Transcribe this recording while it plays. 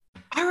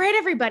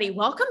everybody.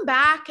 Welcome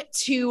back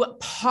to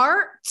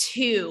part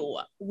two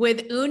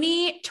with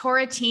Uni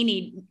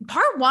Torratini.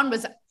 Part one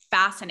was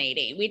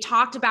fascinating. We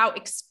talked about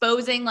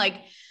exposing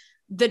like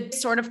the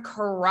sort of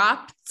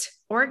corrupt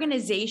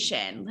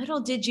organization.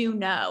 Little did you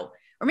know,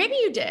 or maybe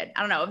you did,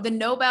 I don't know, of the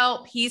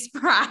Nobel Peace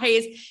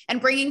Prize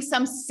and bringing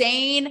some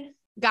sane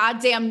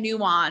goddamn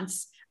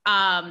nuance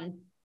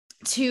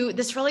to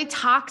this really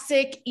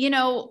toxic,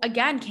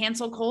 again,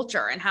 cancel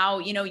culture and how,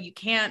 you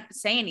can't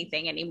say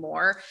anything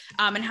anymore,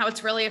 and how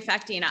it's really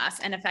affecting us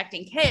and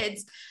affecting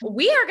kids.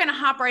 We are going to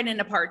hop right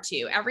into part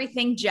two,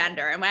 everything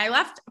gender. And when I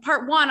left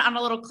part one on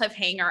a little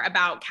cliffhanger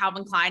about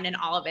Calvin Klein and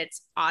all of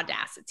its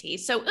audacity.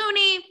 So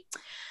Uni,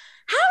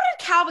 how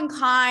did Calvin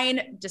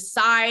Klein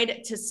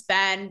decide to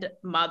spend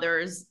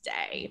Mother's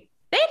Day?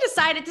 They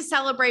decided to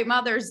celebrate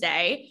Mother's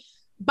Day,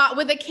 but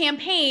with a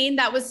campaign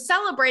that was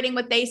celebrating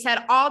what they said,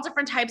 all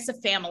different types of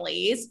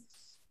families,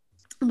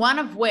 one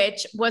of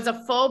which was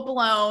a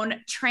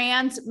full-blown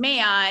trans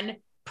man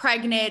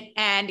pregnant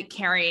and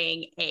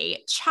carrying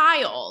a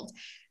child.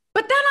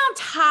 But then on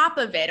top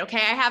of it, okay,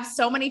 I have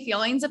so many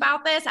feelings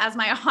about this, as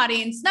my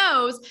audience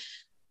knows,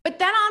 but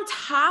then on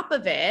top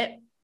of it,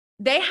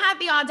 they had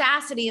the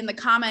audacity in the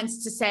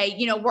comments to say,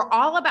 we're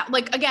all about,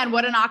 like, again,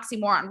 what an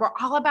oxymoron. We're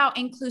all about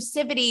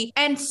inclusivity.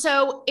 And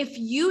so if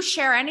you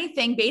share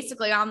anything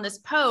basically on this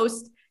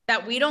post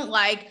that we don't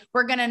like,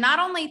 we're going to not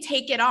only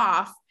take it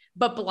off,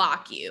 but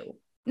block you.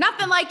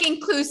 Nothing like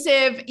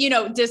inclusive,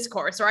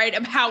 discourse, right?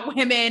 About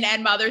women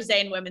and Mother's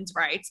Day and women's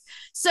rights.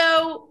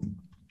 So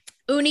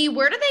Uni,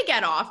 where do they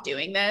get off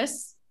doing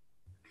this?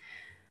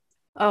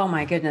 Oh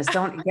my goodness.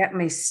 Don't get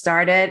me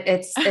started.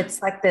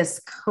 It's like this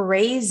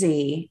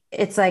crazy,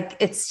 it's like,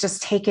 it's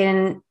just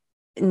taken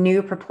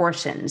new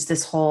proportions,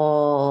 this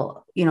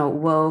whole,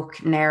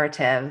 woke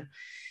narrative.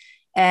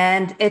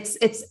 And it's,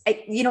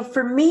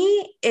 for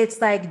me, it's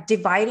like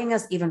dividing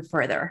us even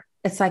further.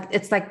 It's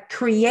like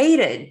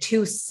created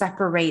to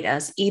separate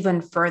us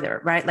even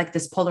further, right? Like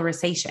this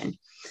polarization.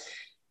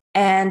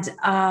 And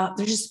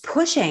they're just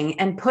pushing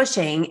and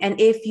pushing.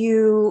 And if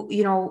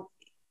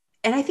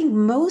and I think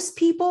most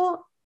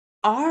people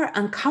are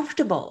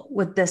uncomfortable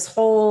with this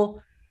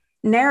whole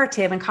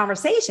narrative and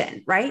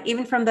conversation, right?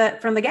 Even from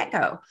the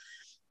get-go.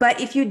 But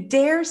if you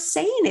dare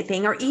say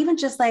anything, or even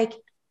just like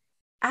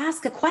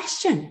ask a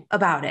question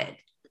about it,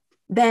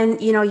 then,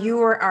 you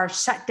are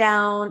shut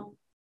down,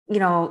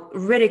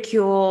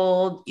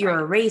 ridiculed, you're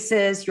a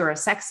racist, you're a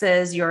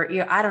sexist,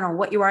 you're, I don't know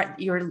what you are,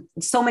 you're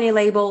so many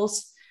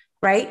labels,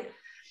 right?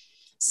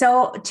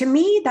 So to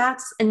me,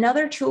 that's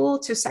another tool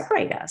to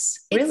separate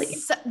us, really.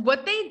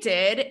 What they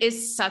did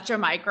is such a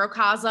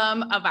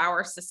microcosm of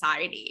our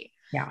society.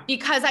 Yeah.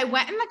 Because I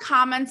went in the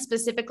comments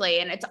specifically,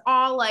 and it's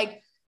all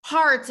like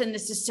hearts, and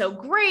this is so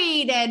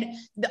great, and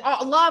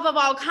love of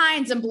all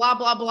kinds, and blah,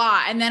 blah,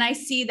 blah. And then I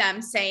see them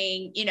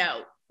saying,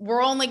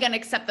 we're only going to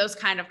accept those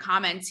kind of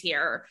comments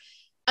here.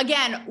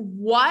 Again,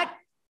 what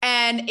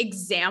an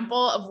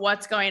example of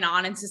what's going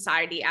on in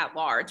society at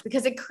large,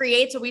 because it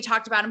creates what we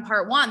talked about in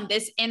part one,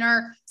 this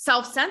inner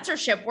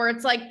self-censorship where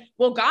it's like,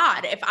 well,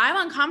 God, if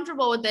I'm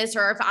uncomfortable with this,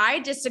 or if I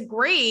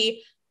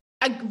disagree,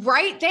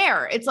 right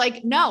there, it's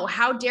like, no,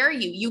 how dare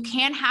you? You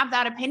can't have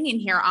that opinion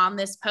here on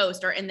this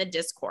post or in the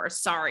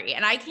discourse. Sorry.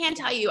 And I can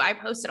tell you, I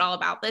posted all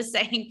about this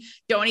saying,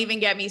 don't even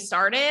get me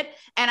started.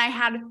 And I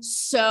had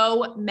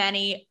so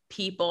many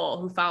people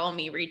who follow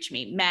me reach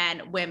me,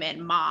 men,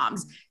 women,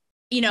 moms,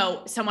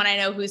 someone I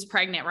know who's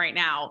pregnant right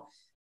now,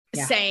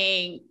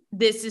 saying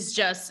this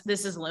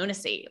is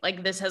lunacy.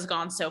 Like, this has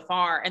gone so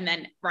far. And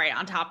then right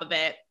on top of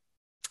it,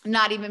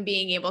 not even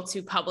being able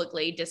to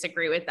publicly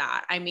disagree with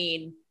that. I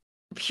mean,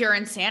 pure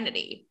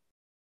insanity.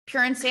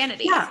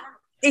 Yeah,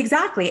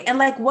 exactly. And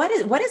like, what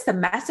is the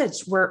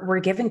message we're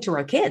giving to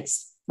our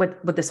kids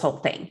with this whole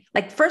thing?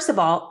 Like, first of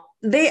all,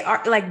 they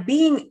are like,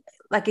 being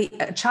like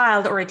a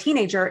child or a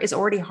teenager is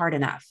already hard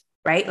enough,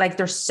 right? Like,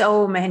 there's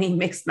so many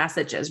mixed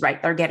messages,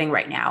 right? They're getting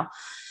right now.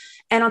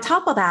 And on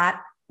top of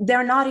that,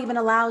 they're not even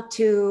allowed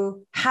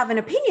to have an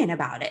opinion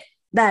about it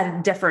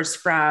that differs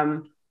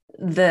from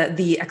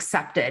the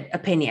accepted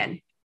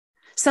opinion.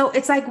 So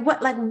it's like,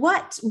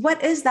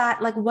 what is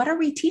that? Like, what are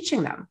we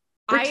teaching them?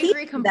 I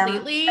agree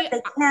completely.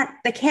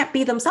 They can't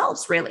be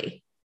themselves,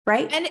 really.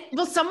 Right. And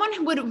well, someone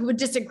who would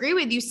disagree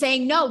with you,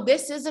 saying, no,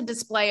 this is a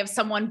display of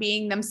someone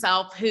being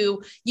themselves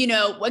who,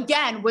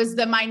 again, was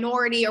the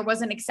minority or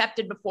wasn't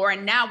accepted before.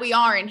 And now we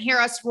are, and hear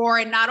us roar.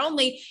 And not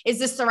only is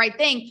this the right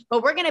thing,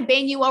 but we're going to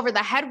bang you over the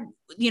head,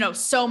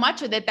 so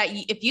much with it that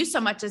if you so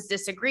much as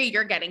disagree,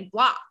 you're getting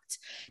blocked.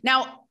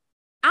 Now,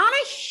 on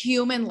a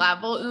human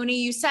level, Uni,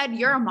 you said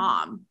you're a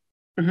mom.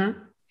 Mm-hmm.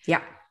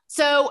 Yeah.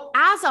 So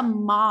as a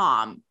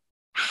mom,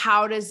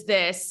 how does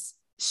this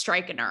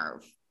strike a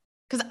nerve?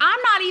 Because I'm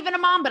not even a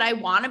mom, but I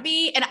want to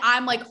be. And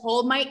I'm like,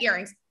 hold my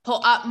earrings,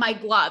 pull up my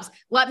gloves.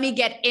 Let me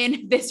get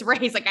in this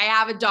race. Like, I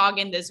have a dog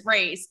in this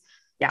race.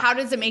 Yeah. How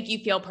does it make you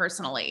feel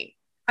personally?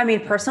 I mean,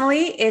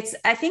 personally,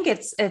 I think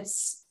it's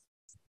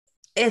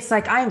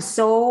like, I am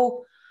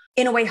so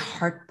in a way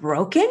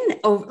heartbroken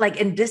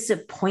and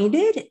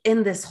disappointed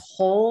in this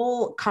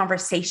whole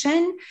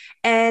conversation.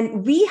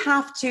 And we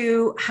have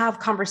to have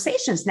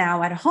conversations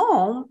now at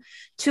home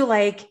to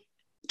like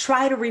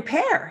try to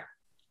repair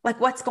like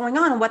what's going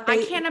on and what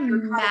I can't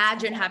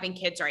imagine having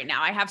kids right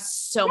now. I have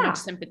so much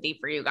sympathy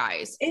for you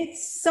guys.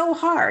 It's so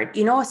hard,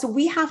 you know, so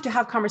we have to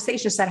have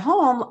conversations at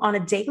home on a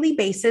daily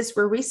basis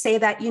where we say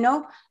that, you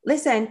know,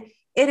 listen,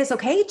 it is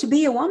okay to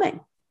be a woman,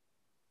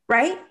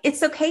 right?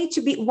 It's okay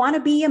to want to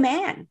be a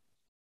man.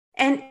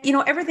 And, you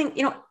know, everything,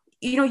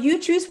 you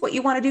choose what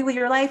you want to do with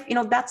your life. You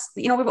know, that's,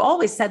 you know, we've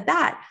always said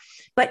that.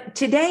 But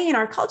today in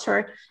our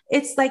culture,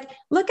 it's like,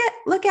 look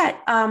at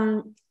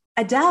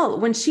Adele,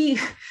 when she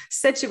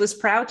said she was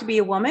proud to be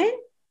a woman,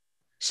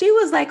 she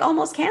was like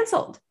almost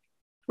canceled,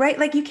 right?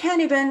 Like you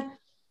can't even,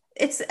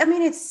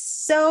 it's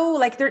so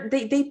like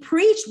they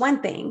preach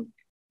one thing.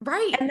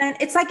 Right. And then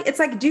it's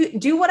like,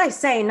 do what I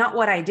say, not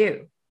what I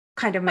do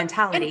kind of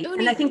mentality.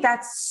 And I think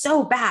that's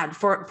so bad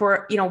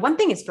for, you know, one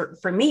thing is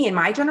for me and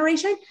my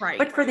generation, right,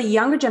 but for the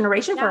younger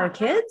generation, for our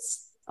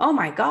kids, oh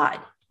my God.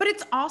 But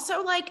it's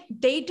also like,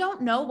 they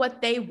don't know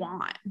what they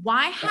want.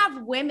 Why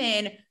have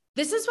women,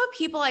 this is what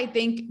people I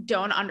think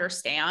don't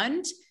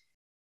understand,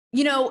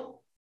 you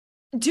know,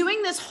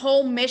 doing this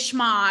whole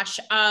mishmash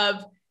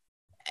of,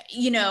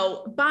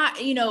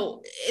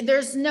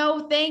 there's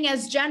no thing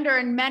as gender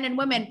and men and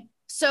women.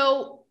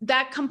 So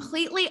that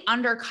completely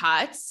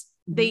undercuts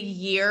the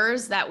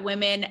years that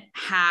women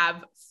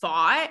have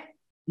fought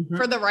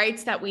for the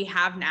rights that we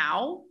have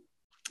now.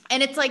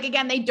 And it's like,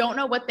 again, they don't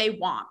know what they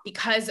want,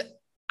 because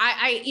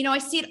I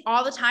see it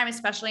all the time,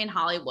 especially in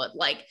Hollywood,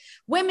 like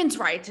women's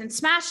rights and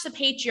smash the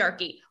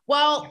patriarchy.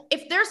 Well,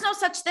 if there's no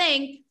such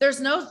thing, there's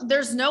no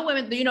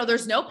women, you know,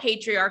 there's no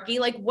patriarchy.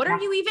 Like, what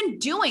are you even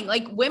doing?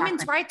 Like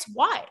women's rights,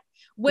 what?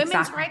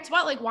 Women's rights,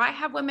 what? Like, why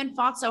have women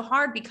fought so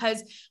hard?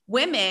 Because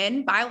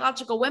women,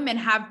 biological women,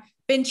 have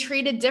been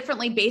treated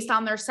differently based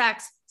on their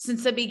sex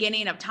since the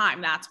beginning of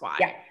time. That's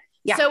why.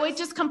 Yeah. So it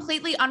just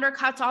completely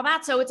undercuts all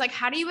that. So it's like,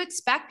 how do you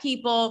expect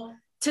people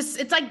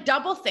it's like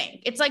double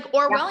think. It's like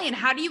Orwellian.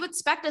 How do you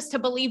expect us to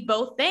believe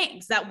both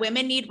things, that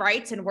women need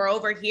rights and we're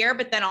over here,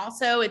 but then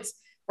also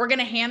we're going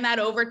to hand that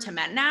over to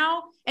men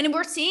now? And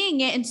we're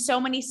seeing it in so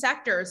many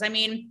sectors. I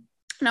mean,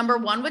 number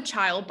one, with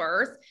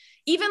childbirth,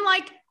 even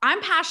like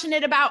I'm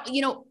passionate about,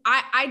 you know,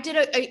 I did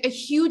a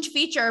huge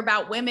feature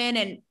about women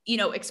and, you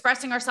know,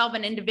 expressing ourselves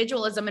in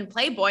individualism in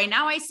Playboy.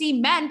 Now I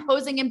see men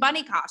posing in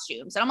bunny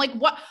costumes and I'm like,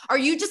 what, are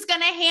you just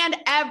going to hand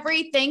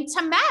everything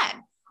to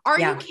men? Are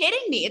you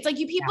kidding me? It's like,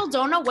 you people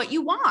don't know what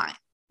you want.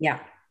 Yeah,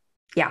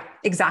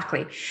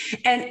 exactly.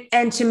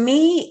 And to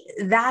me,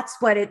 that's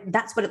what it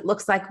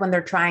looks like when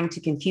they're trying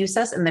to confuse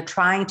us and they're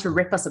trying to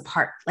rip us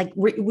apart. Like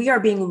we are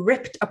being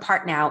ripped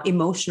apart now,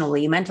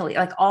 emotionally, mentally,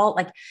 like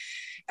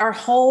our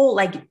whole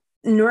like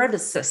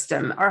nervous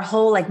system, our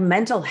whole like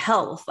mental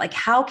health. Like,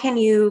 how can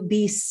you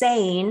be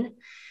sane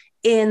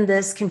in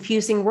this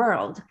confusing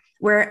world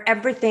where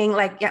everything,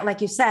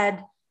 like you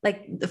said,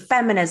 like the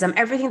feminism,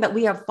 everything that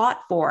we have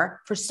fought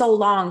for so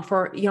long,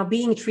 for, you know,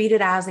 being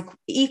treated as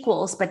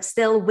equals, but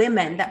still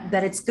women,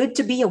 that it's good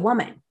to be a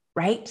woman,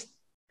 right?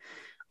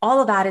 All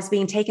of that is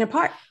being taken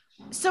apart.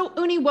 So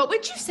Uni, what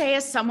would you say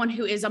as someone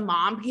who is a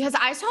mom? Because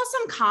I saw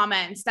some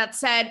comments that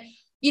said,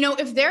 you know,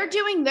 if they're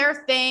doing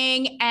their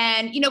thing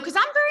and, you know, because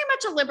I'm very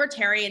much a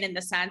libertarian in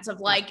the sense of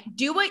like,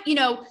 do what, you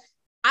know,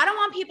 I don't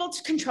want people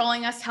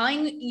controlling us,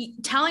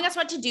 telling us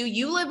what to do.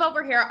 You live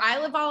over here,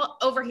 I live all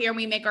over here, and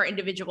we make our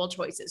individual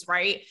choices,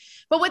 right?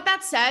 But with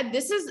that said,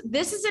 this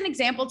is an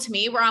example to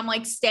me where I'm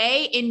like,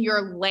 stay in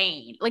your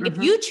lane. Like if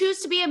you choose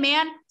to be a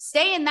man,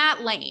 stay in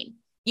that lane.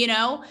 You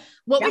know,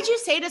 what would you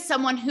say to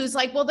someone who's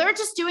like, well, they're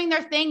just doing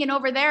their thing and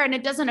over there and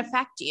it doesn't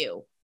affect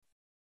you?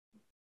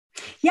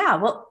 Yeah,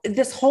 well,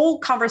 this whole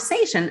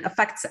conversation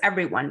affects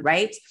everyone,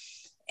 right?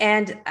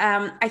 And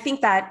I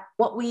think that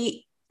what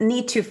we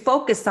need to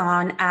focus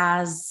on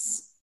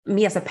as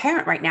me as a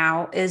parent right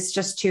now is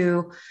just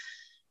to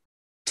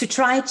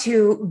try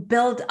to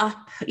build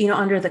up, you know,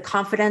 under the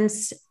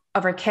confidence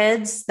of our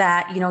kids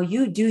that, you know,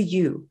 you do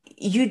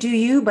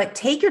you, but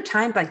take your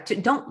time.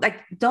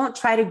 Don't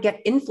try to get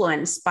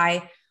influenced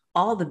by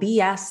all the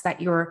BS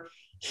that you're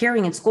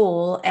hearing in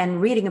school and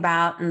reading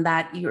about, and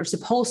that you're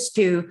supposed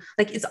to,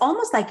 like, it's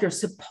almost like you're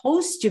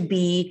supposed to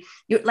be,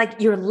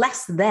 you're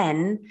less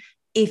than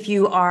if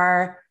you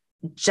are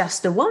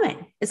just a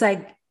woman. It's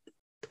like,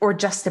 or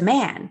just a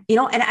man, you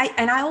know? And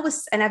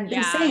I've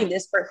been saying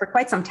this for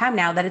quite some time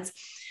now, that it's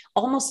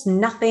almost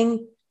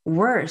nothing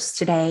worse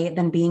today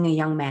than being a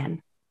young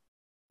man.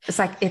 It's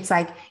like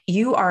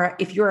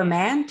if you're a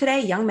man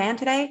today, young man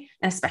today,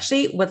 and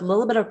especially with a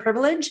little bit of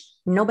privilege,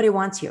 nobody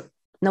wants you.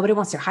 Nobody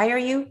wants to hire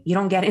you. You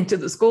don't get into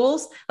the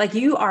schools. Like,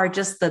 you are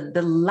just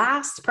the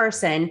last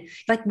person.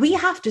 Like, we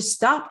have to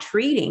stop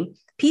treating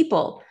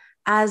people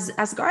as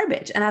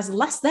garbage and as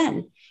less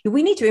than.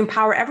 We need to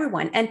empower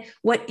everyone. And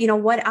what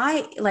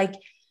I like,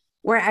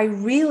 where I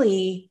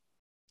really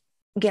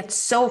get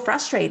so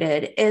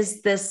frustrated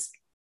is this,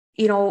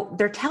 you know,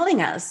 they're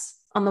telling us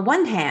on the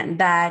one hand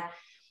that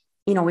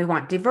we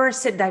want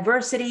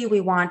diversity.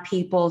 We want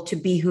people to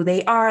be who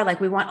they are.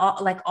 Like we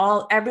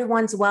want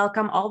everyone's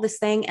welcome, all this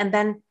thing. And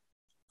then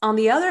on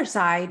the other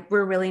side,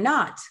 we're really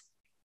not.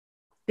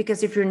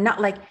 Because if you're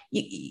not like,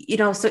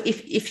 so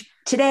if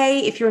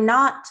today, if you're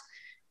not,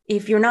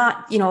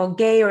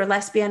 gay or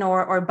lesbian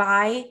or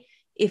bi,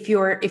 if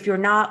you're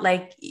not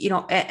like,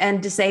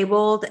 and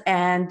disabled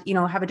and,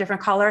 have a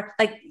different color,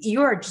 like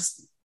you're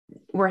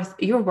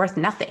worth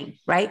nothing.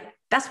 Right.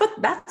 That's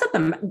what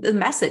the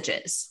message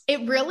is.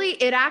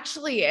 It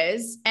actually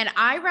is. And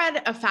I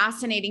read a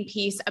fascinating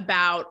piece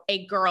about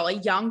a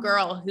young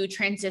girl who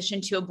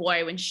transitioned to a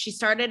boy when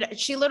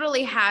she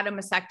literally had a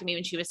mastectomy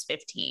when she was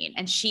 15,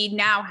 and she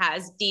now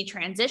has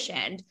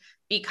detransitioned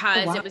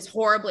because it was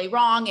horribly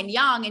wrong and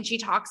young. And she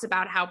talks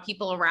about how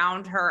people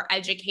around her,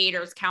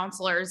 educators,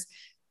 counselors,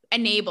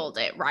 enabled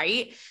it,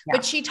 right? Yeah.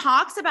 But she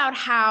talks about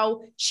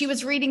how she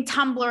was reading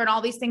Tumblr and all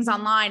these things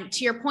online,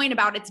 to your point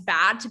about it's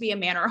bad to be a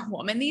man or a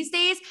woman these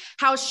days,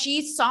 how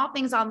she saw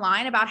things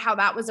online about how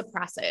that was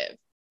oppressive.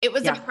 It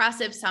was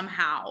oppressive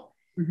somehow.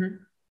 Mm-hmm.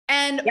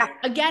 And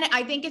again,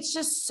 I think it's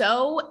just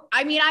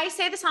I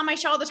say this on my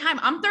show all the time.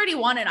 I'm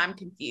 31 and I'm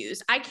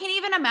confused. I can't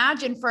even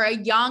imagine for a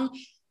young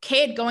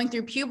kid going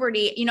through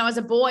puberty, as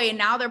a boy, and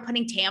now they're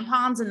putting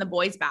tampons in the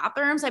boys'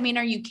 bathrooms. I mean,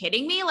 are you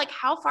kidding me? Like,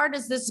 how far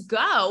does this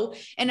go?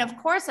 And of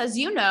course, as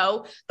you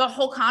know, the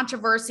whole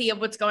controversy of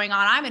what's going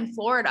on. I'm in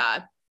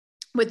Florida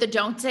with the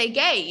Don't Say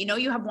Gay.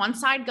 You have one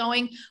side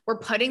going, we're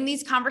putting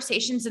these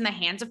conversations in the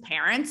hands of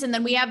parents. And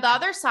then we have the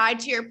other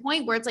side, to your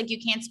point, where it's like, you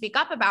can't speak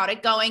up about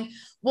it, going,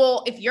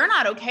 well, if you're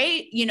not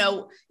okay,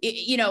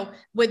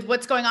 with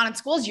what's going on in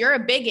schools, you're a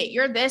bigot,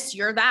 you're this,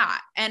 you're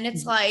that. And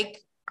it's like,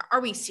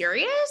 are we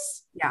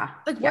serious? Yeah.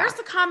 Like, where's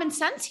the common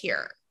sense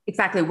here?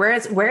 Exactly.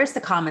 Where's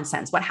the common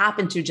sense? What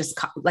happened to just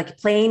like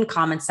plain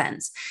common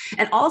sense?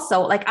 And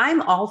also, like,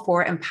 I'm all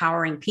for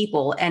empowering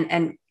people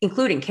and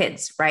including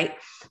kids, right?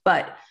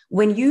 But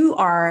when you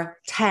are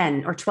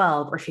 10 or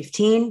 12 or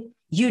 15,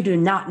 you do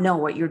not know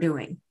what you're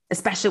doing,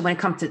 especially when it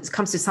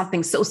comes to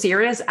something so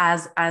serious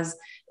as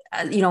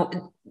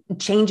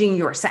changing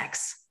your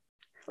sex.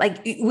 Like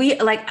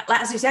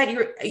as you said,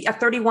 you're at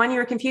 31,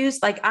 you're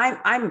confused. Like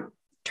I'm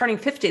turning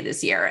 50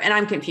 this year and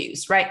I'm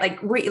confused, right?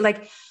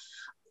 Like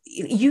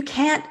you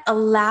can't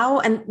allow,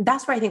 and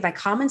that's where I think, like,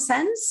 common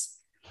sense,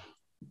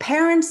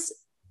 parents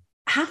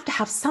have to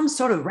have some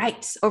sort of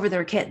rights over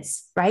their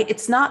kids, right?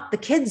 It's not, the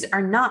kids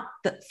are not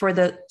for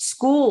the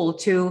school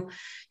to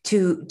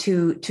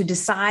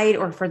decide,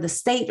 or for the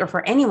state, or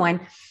for anyone.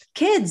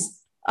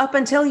 Kids, up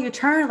until you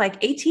turn like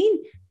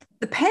 18,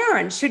 the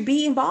parents should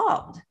be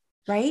involved,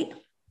 right?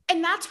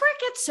 And that's where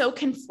it gets so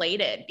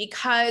conflated,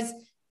 because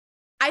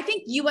I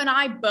think you and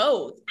I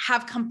both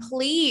have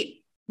complete,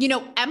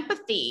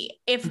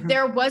 empathy if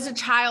there was a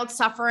child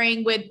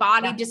suffering with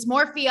body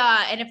dysmorphia,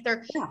 and if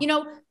they're,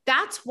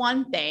 that's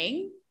one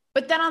thing.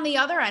 But then on the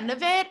other end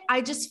of it,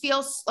 I just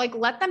feel like,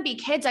 let them be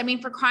kids. I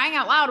mean, for crying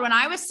out loud, when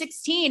I was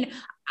 16,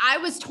 I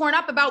was torn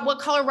up about what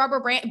color rubber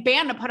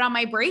band to put on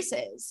my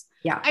braces.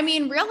 Yeah. I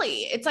mean,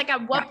 really, it's like,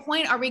 at what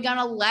point are we going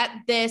to let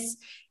this,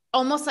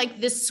 almost like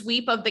this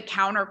sweep of the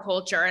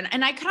counterculture?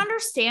 And I can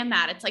understand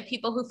that. It's like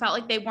people who felt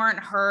like they weren't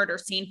heard or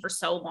seen for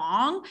so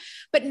long,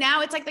 but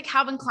now it's like the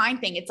Calvin Klein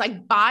thing. It's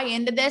like, buy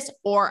into this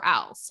or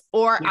else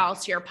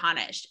you're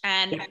punished.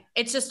 And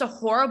it's just a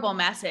horrible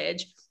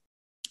message,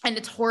 and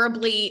it's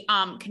horribly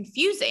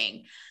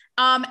confusing.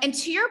 And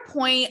to your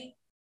point,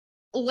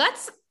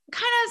 let's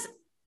kind of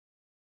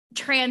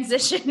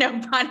transition, no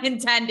pun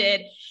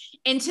intended,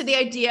 into the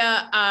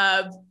idea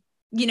of,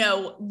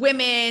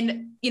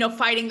 women,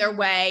 fighting their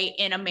way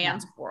in a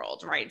man's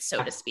world, right?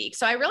 So to speak.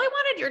 So I really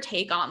wanted your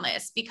take on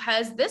this,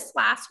 because this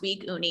last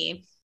week,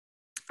 Uni,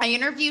 I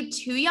interviewed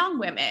two young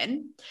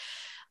women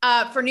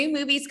for new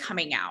movies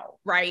coming out,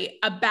 right?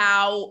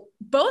 About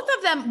both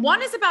of them.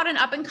 One is about an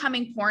up and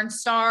coming porn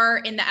star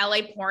in the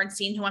LA porn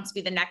scene who wants to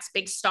be the next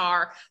big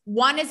star.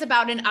 One is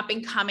about an up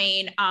and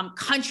coming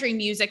country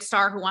music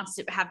star who wants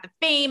to have the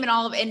fame and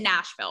all of it in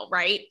Nashville,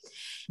 right?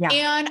 Yeah.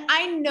 And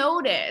I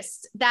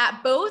noticed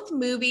that both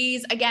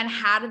movies, again,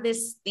 had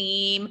this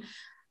theme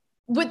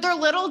with their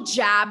little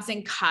jabs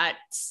and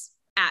cuts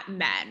at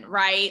men,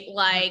 right?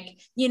 Like,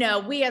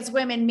 we as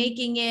women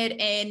making it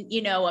in,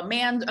 a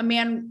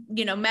man,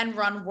 men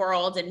run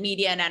world and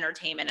media and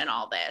entertainment and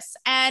all this.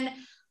 And,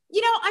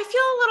 I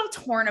feel a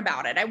little torn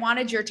about it. I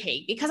wanted your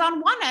take, because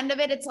on one end of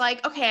it, it's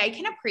like, okay, I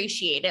can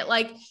appreciate it.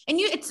 Like, and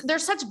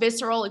there's such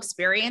visceral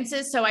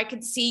experiences. So I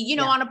could see,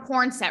 on a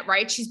porn set,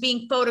 right? She's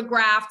being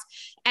photographed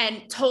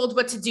and told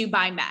what to do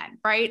by men,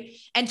 right?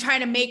 And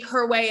trying to make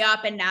her way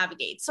up and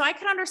navigate. So I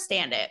could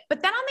understand it.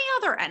 But then on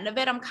the other end of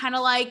it, I'm kind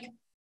of like,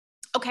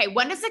 okay,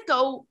 when does it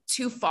go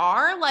too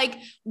far? Like,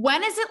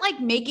 when is it like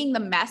making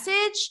the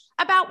message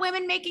about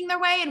women making their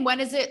way? And when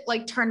is it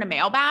like turn to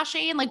male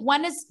bashing? Like,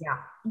 when is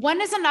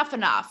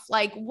enough?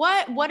 Like,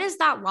 what is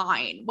that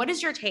line? What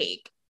is your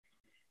take?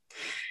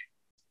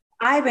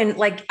 I've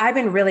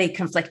been really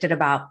conflicted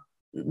about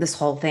this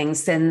whole thing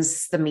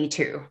since the Me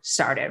Too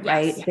started,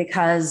 right?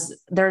 Because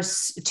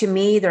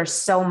there's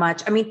so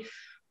much, I mean,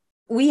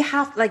 we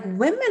have like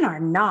women are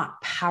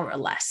not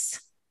powerless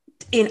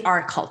in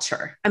our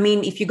culture. I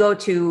mean, if you go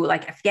to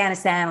like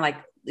Afghanistan, like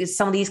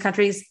some of these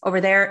countries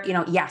over there,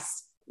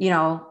 yes,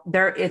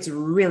 there, it's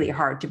really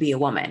hard to be a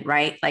woman,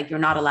 right? Like you're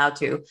not allowed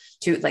to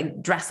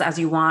like dress as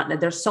you want.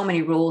 There's so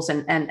many rules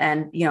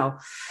and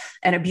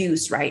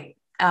abuse, right?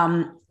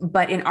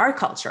 But in our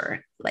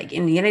culture, like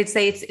in the United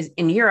States,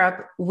 in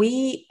Europe,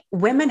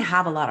 women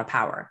have a lot of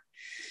power.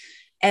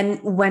 And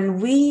when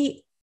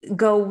we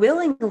go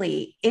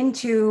willingly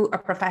into a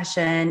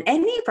profession,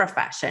 any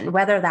profession,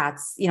 whether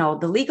that's,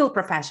 the legal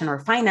profession or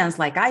finance,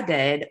 like I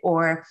did,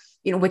 or,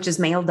 which is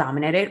male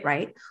dominated,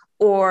 right?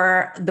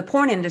 Or the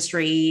porn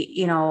industry,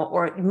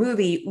 or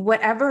movie,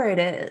 whatever it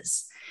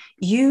is,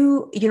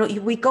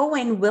 we go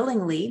in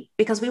willingly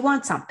because we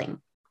want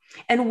something.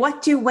 And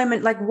what do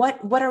women like?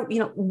 What are,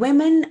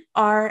 women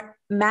are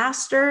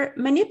master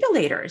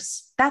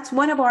manipulators. That's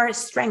one of our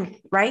strengths,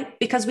 right?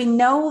 Because we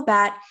know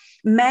that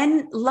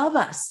men love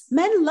us.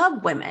 Men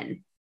love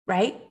women,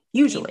 right?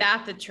 Usually.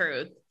 That's the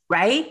truth.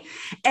 Right.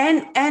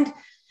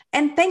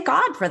 And thank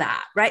God for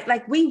that, right?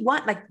 Like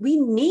we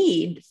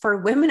need for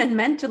women and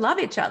men to love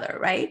each other,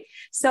 right?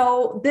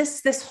 So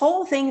this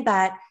whole thing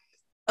that,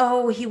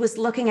 oh, he was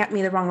looking at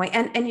me the wrong way.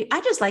 And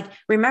I just like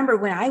remember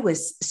when I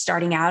was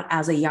starting out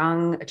as a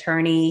young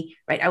attorney,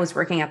 right? I was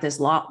working at this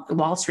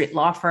Wall Street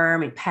law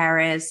firm in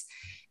Paris.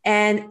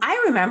 And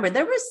I remember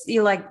there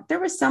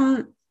was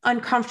some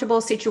uncomfortable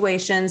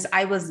situations.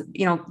 I was,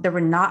 there were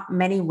not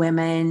many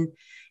women,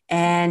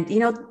 and,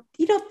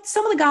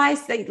 some of the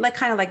guys, they like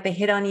kind of like they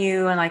hit on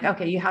you and like,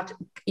 okay, you have to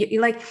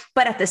you like,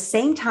 but at the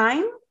same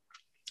time,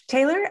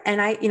 Taylor, and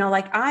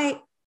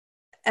I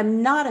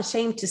am not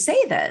ashamed to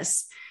say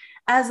this,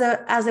 as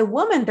a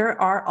woman, there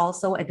are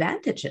also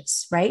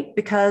advantages, right?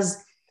 Because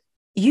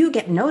you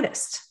get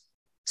noticed.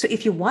 So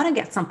if you want to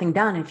get something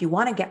done, if you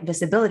want to get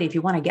visibility, if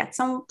you want to get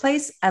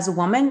someplace as a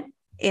woman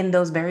in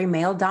those very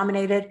male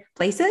dominated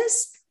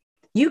places,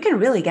 you can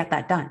really get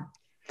that done.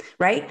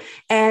 Right.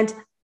 And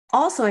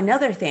also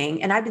another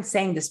thing, and I've been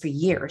saying this for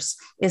years,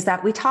 is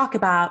that we talk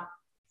about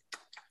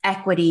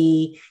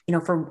equity,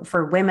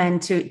 for women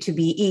to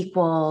be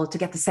equal, to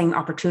get the same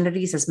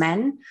opportunities as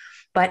men.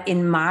 But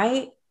in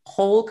my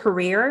whole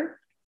career,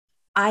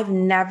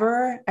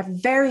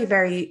 very,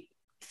 very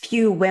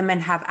few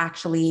women have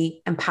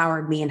actually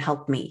empowered me and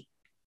helped me.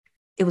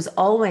 It was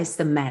always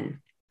the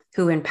men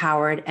who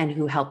empowered and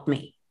who helped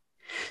me.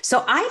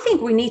 So I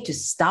think we need to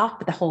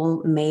stop the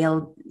whole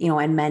male,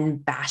 and men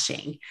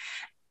bashing.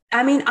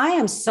 I mean, I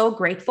am so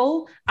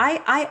grateful.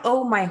 I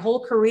owe my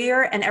whole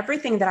career and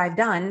everything that I've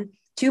done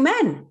to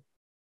men.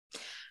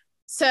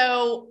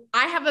 So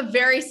I have a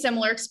very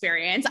similar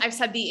experience. I've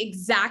said the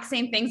exact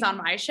same things on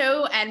my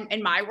show and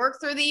in my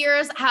work through the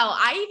years. Hell,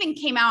 I even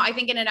came out, I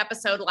think, in an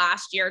episode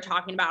last year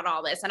talking about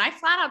all this. And I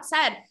flat out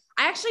said,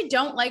 I actually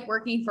don't like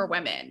working for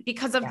women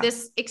because of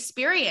this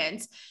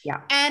experience.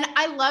 Yeah. And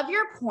I love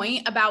your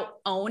point about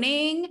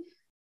owning,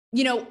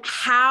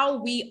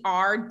 how we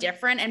are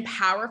different and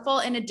powerful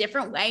in a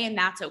different way. And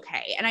that's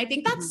okay. And I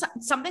think that's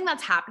something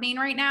that's happening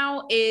right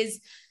now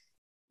is,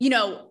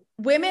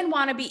 women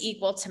want to be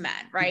equal to men,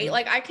 right? Mm-hmm.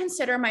 Like I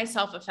consider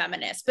myself a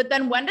feminist, but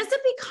then when does it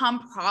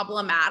become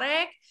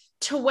problematic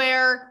to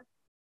where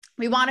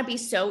we want to be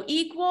so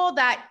equal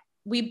that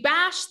we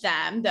bash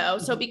them though?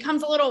 Mm-hmm. So it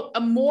becomes a little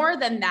more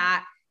than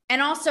that.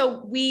 And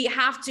also we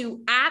have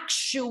to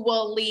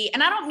actually,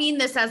 and I don't mean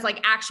this as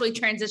like actually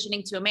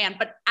transitioning to a man,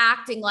 but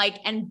acting like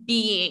and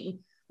being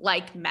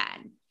like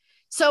men.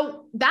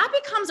 So that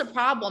becomes a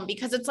problem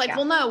because it's like,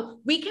 well, no,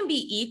 we can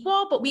be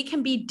equal, but we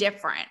can be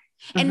different.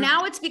 And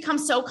now it's become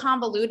so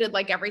convoluted,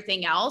 like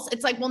everything else.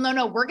 It's like, well,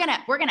 no, we're going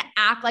to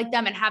act like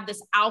them and have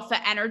this alpha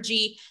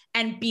energy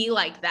and be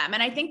like them.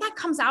 And I think that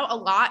comes out a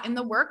lot in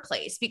the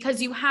workplace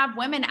because you have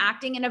women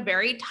acting in a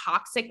very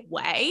toxic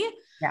way.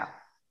 Yeah.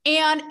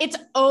 And it's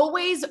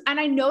always, and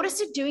I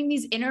noticed it doing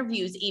these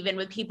interviews, even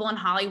with people in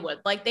Hollywood,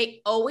 like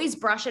they always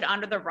brush it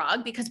under the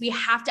rug because we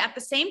have to, at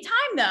the same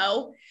time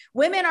though,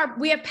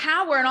 we have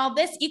power and all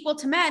this equal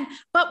to men,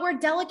 but we're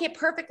delicate,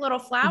 perfect little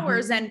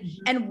flowers. And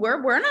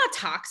we're not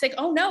toxic.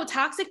 Oh no,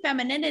 toxic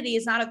femininity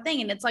is not a thing.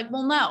 And it's like,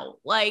 well, no,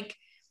 like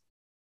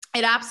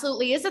it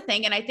absolutely is a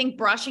thing. And I think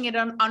brushing it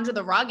under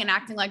the rug and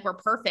acting like we're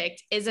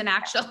perfect isn't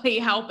actually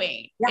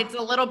helping. Yeah. It's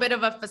a little bit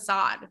of a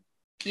facade.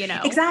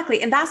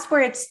 Exactly. And that's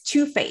where it's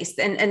two-faced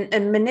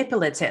and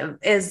manipulative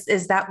is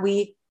that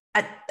we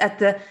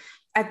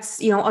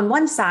on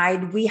one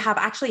side, we have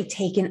actually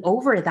taken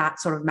over that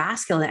sort of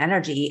masculine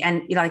energy.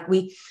 And,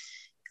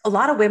 a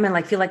lot of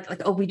women feel like,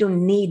 oh, we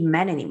don't need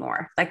men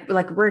anymore.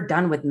 Like we're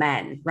done with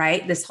men,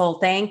 right? This whole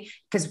thing,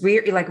 because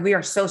we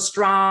are so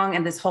strong.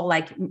 And this whole,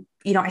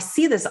 I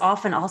see this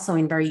often also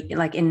in very,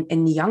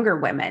 in younger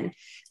women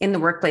in the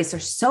workplace.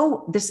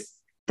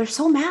 They're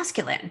so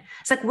masculine.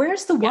 It's like,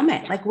 where's the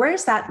woman? Like,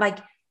 where's that,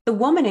 the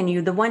woman in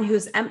you, the one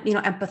who's,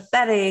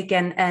 empathetic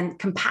and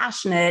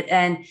compassionate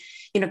and,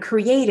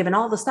 creative and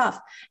all the stuff.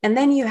 And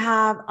then you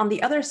have on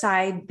the other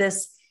side,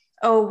 this,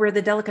 oh, we're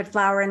the delicate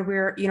flower and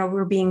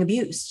we're being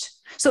abused.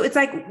 So it's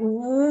like,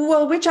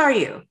 well, which are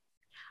you?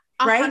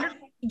 Right.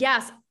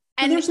 Yes.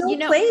 And there's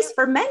no place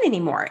for men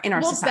anymore in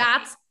our society.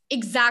 That's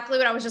exactly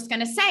what I was just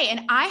going to say.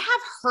 And I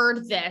have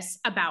heard this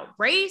about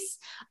race,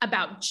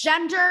 about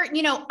gender.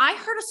 I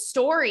heard a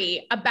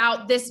story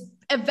about this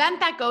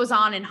event that goes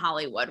on in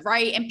Hollywood,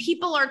 right? And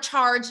people are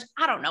charged,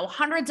 I don't know,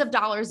 hundreds of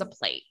dollars a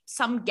plate,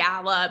 some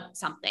gala,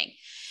 something.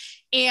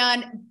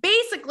 And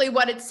basically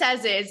what it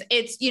says is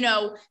it's,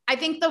 I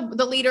think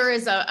the leader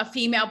is a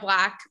female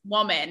black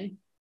woman.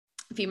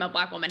 And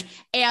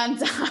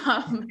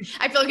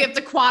I feel like you have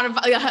to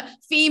quantify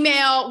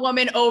female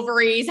woman,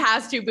 ovaries,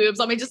 has 2 boobs.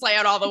 Let me just lay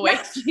out all the ways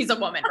she's a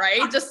woman,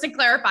 right? Just to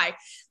clarify.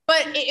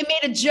 But it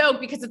made a joke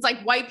because it's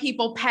like white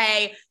people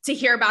pay to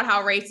hear about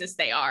how racist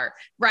they are,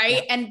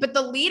 right? Yeah. But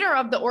the leader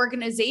of the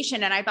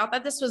organization, and I thought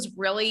that this was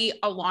really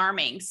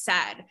alarming,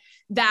 said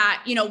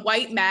that,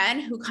 white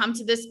men who come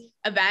to this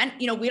event,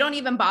 we don't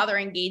even bother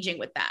engaging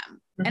with them.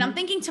 Mm-hmm. And I'm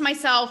thinking to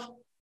myself,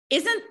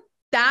 isn't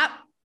that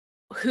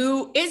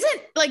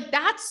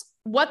that's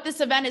what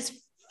this event is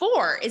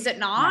for, is it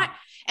not? Yeah.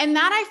 And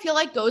that I feel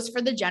like goes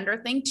for the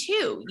gender thing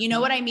too. You know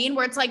what I mean?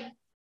 Where it's like,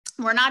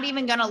 we're not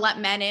even going to let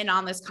men in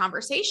on this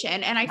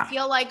conversation. And I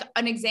feel like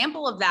an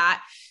example of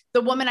that,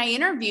 the woman I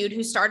interviewed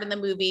who starred in the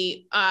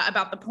movie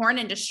about the porn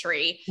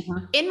industry,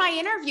 in my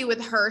interview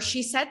with her,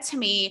 she said to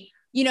me,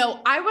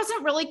 I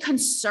wasn't really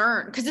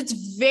concerned because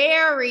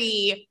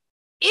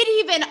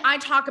I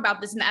talk about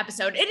this in the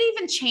episode. It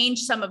even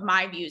changed some of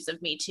my views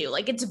of Me Too.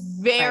 Like it's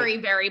very,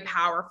 very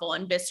powerful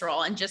and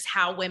visceral, and just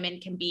how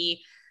women can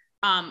be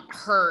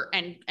hurt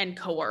and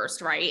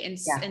coerced, right? In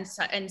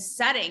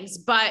settings.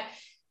 But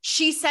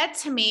she said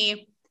to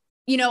me,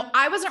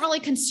 I wasn't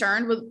really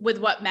concerned with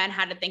what men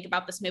had to think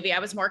about this movie. I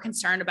was more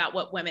concerned about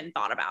what women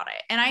thought about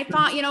it. And I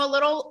thought,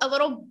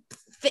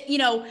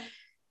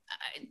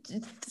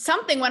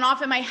 something went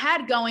off in my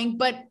head going,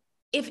 but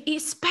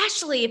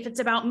especially if it's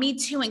about Me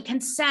Too and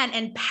consent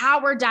and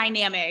power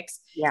dynamics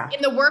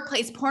in the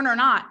workplace, porn or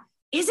not,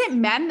 isn't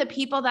men the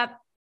people that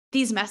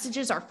these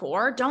messages are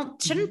for?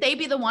 Shouldn't they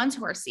be the ones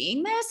who are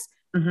seeing this?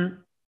 Mm-hmm.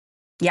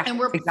 Yeah. And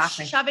we're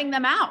shoving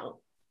them out.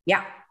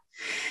 Yeah.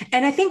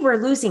 And I think we're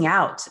losing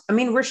out. I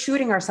mean, we're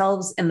shooting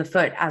ourselves in the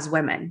foot as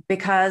women,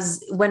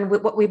 because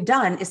what we've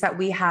done is that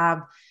we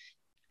have,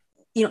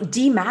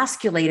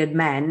 demasculated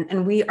men,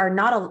 and we are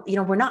not,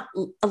 we're not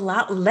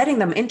letting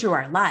them into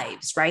our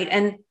lives. Right.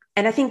 And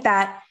I think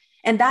that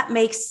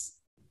makes,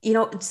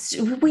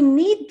 we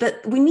need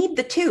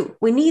the two,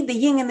 we need the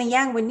yin and the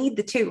yang, we need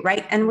the two.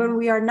 Right. And when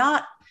we are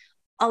not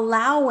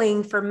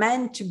allowing for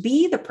men to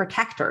be the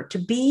protector, to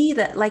be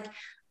the,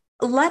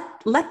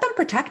 let them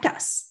protect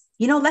us,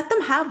 let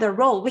them have their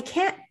role. We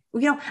can't,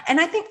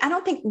 and I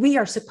don't think we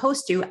are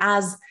supposed to,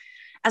 as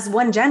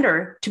one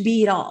gender, to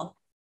be it all.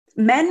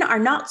 Men are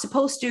not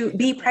supposed to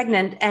be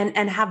pregnant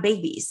and have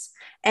babies,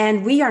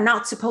 and we are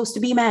not supposed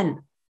to be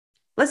men.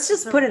 Let's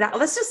just put it out.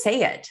 Let's just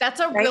say it. That's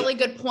a really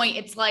good point.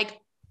 It's like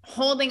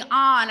holding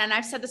on. And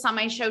I've said this on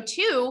my show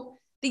too,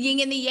 the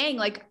yin and the yang,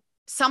 like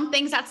some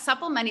things that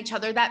supplement each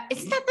other.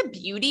 Isn't that the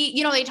beauty?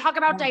 They talk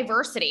about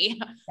diversity.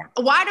 Yeah.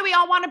 Why do we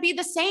all want to be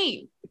the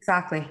same?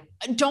 Exactly.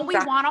 Don't we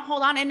want to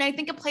hold on? And I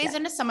think it plays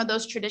into some of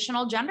those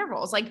traditional gender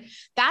roles. Like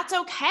that's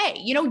okay.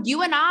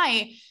 You and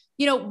I,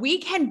 we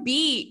can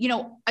be,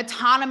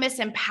 autonomous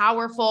and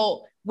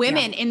powerful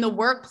women in the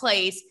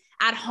workplace,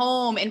 at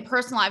home, in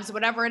personal lives,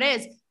 whatever it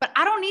is, but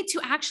I don't need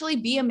to actually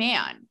be a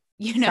man,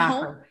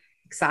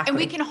 Exactly. And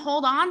we can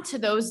hold on to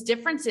those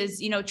differences,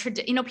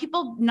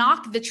 people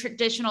knock the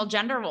traditional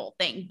gender role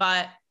thing,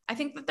 but I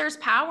think that there's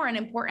power and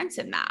importance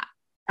in that.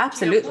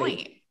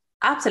 Absolutely.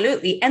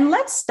 Absolutely. And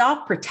let's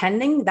stop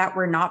pretending that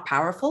we're not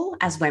powerful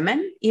as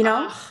women,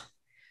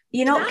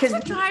 because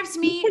what drives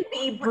me. We can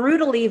be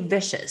brutally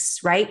vicious,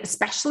 right?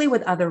 Especially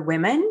with other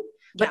women,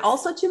 but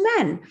also to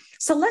men.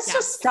 So let's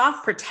just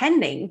stop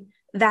pretending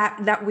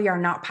that we are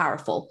not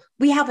powerful.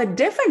 We have a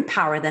different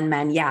power than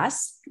men,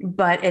 yes,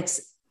 but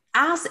it's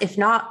as if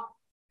not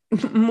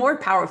more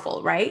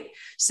powerful, right?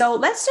 So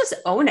let's just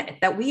own it,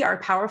 that we are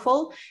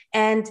powerful,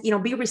 and,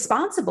 be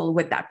responsible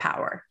with that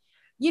power.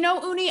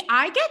 Uni,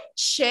 I get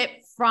shit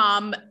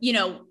from,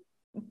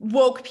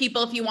 woke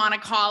people, if you want to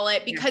call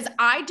it, because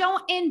I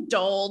don't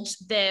indulge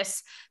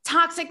this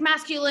toxic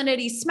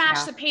masculinity,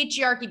 smash the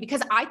patriarchy,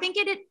 because I think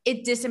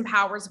it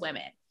disempowers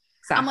women.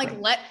 Exactly. I'm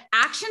like, let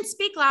actions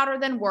speak louder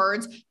than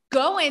words.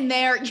 Go in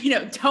there,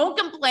 don't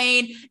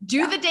complain,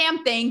 do the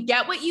damn thing,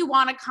 get what you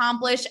want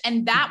accomplished,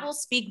 and that will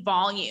speak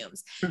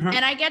volumes. Mm-hmm.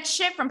 And I get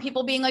shit from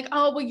people being like,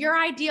 oh, well, you're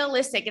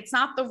idealistic. It's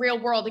not the real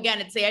world.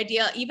 Again, it's the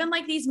idea, even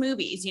like these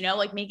movies,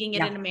 like making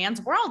it in a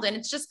man's world. And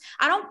it's just,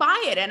 I don't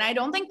buy it. And I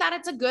don't think that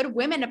it's a good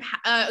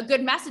a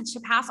good message to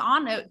pass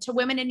on to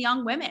women and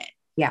young women.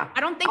 Yeah.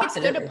 I don't think it's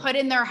good to put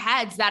in their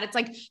heads that it's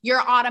like,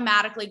 you're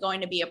automatically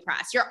going to be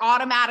oppressed. You're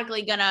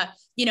automatically going to,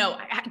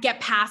 get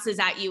passes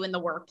at you in the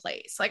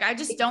workplace. Like, I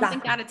just don't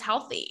think that it's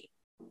healthy.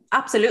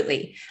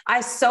 Absolutely.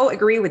 I so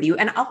agree with you.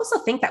 And I also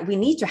think that we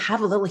need to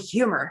have a little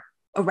humor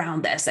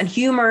around this, and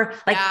humor,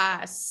 like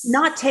Yes.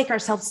 not take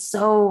ourselves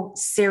so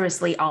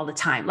seriously all the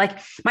time. Like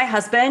my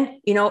husband,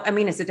 you know, I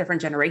mean, it's a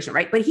different generation,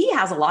 right? But he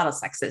has a lot of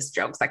sexist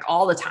jokes, like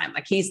all the time.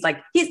 Like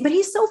but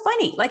he's so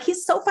funny. Like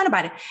he's so fun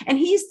about it. And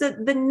he's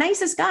the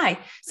nicest guy.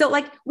 So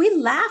like we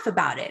laugh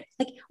about it.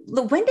 Like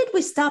when did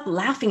we stop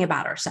laughing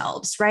about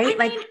ourselves? Right.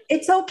 Like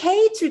it's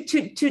okay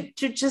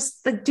to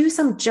just like do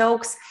some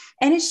jokes,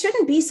 and it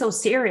shouldn't be so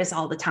serious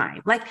all the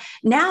time. Like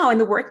now in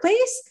the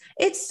workplace,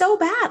 it's so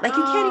bad. Like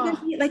you can't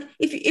even be like,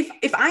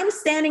 if I'm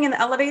standing in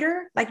the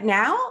elevator, like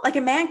now, like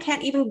a man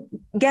can't even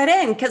get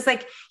in. Cause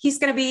like, he's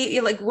going to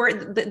be like,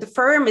 the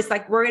firm is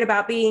like worried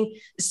about being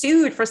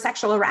sued for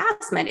sexual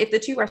harassment if the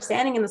two are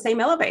standing in the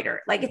same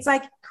elevator. Like, it's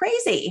like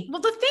crazy.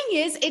 Well, the thing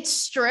is, it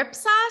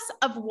strips us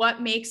of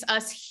what makes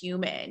us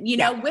human. You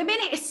know, women,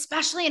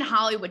 especially in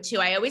Hollywood too,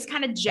 I always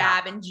kind of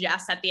jab and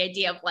jest at the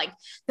idea of like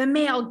the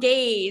male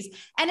gaze.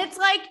 And it's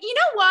like, you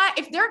know what?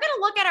 If they're going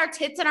to look at our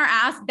tits and our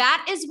ass,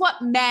 that is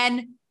what men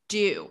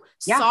do.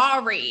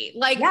 Sorry.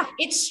 Like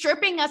it's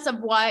stripping us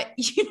of what,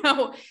 you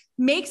know,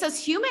 makes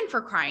us human,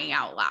 for crying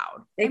out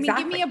loud. Exactly. I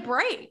mean, give me a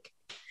break.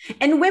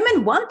 And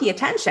women want the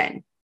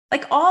attention.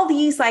 Like all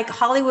these like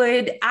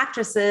Hollywood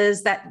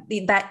actresses that,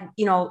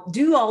 you know,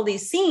 do all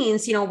these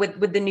scenes, you know,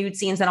 with the nude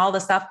scenes and all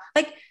this stuff.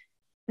 Like,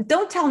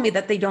 don't tell me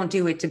that they don't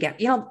do it to get,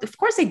 you know, of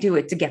course they do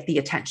it to get the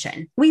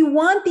attention. We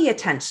want the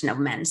attention of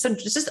men. So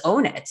just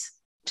own it.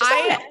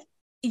 Own it.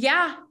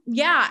 Yeah.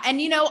 Yeah.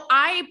 And, you know,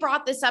 I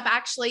brought this up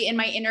actually in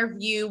my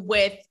interview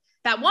with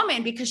that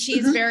woman because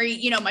she's very,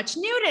 you know, much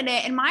nude in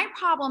it. And my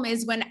problem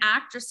is when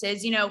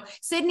actresses, you know,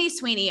 Sydney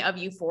Sweeney of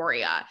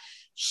Euphoria,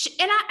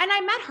 and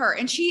I met her,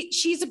 and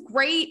she's a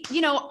great,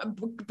 you know,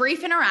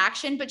 brief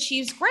interaction, but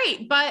she's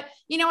great. But,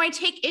 you know, I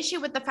take issue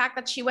with the fact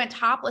that she went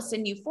topless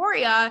in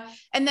Euphoria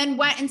and then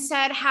went and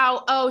said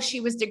how, oh, she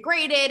was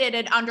degraded. It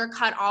had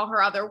undercut all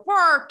her other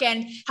work,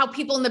 and how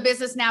people in the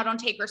business now don't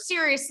take her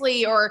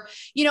seriously, or,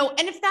 you know,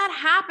 and if that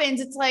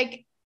happens, it's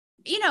like,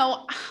 you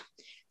know,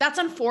 that's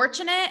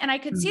unfortunate. And I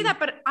could see that,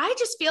 but I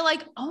just feel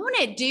like, own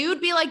it, dude.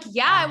 Be like,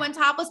 yeah, I went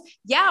topless.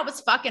 Yeah, it was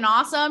fucking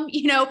awesome.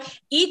 You know,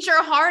 eat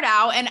your heart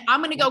out. And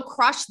I'm going to go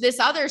crush this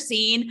other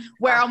scene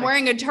where I'm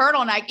wearing a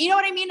turtleneck. You know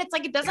what I mean? It's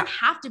like, it doesn't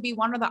have to be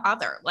one or the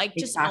other. Like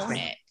just own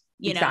it,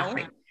 you know?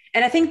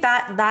 And I think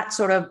that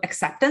sort of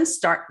acceptance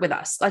start with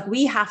us. Like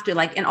we have to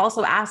like, and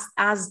also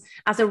as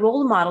a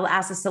role model,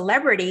 as a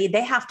celebrity,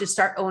 they have to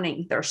start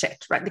owning their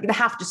shit, right? They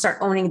have to start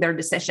owning their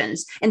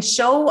decisions and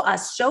show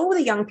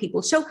the young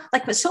people, show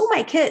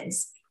my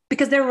kids,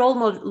 because they're role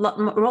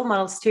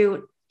models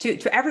to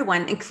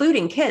everyone,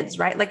 including kids,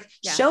 right? Like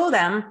show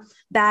them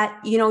that,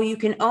 you know, you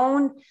can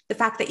own the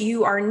fact that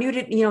you are nude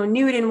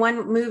in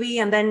one movie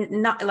and then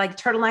not like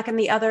turtleneck in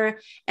the other,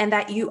 and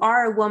that you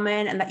are a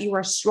woman and that you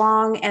are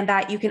strong and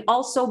that you can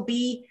also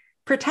be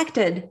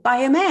protected by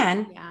a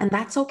man, and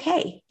that's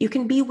okay. You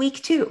can be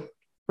weak too,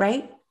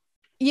 right?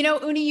 You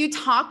know, Uni, you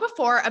talked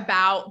before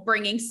about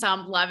bringing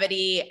some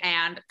levity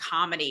and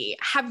comedy.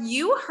 Have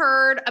you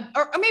heard,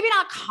 or maybe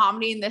not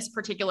comedy in this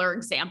particular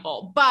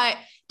example, but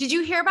did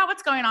you hear about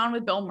what's going on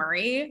with Bill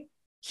Murray?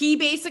 He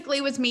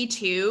basically was Me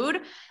Too'd.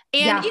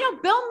 And, you know,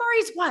 Bill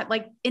Murray's what,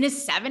 like in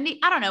his 70s?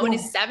 I don't know, in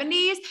his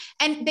 70s.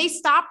 And they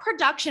stopped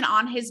production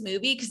on his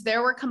movie because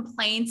there were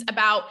complaints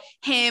about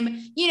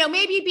him, you know,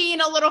 maybe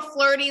being a little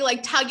flirty,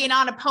 like tugging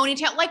on a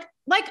ponytail, like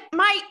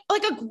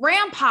a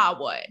grandpa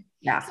would.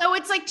 Yeah. So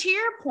it's like, to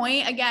your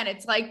point, again,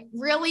 it's like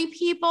really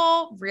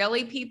people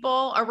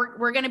are,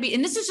 we're going to be,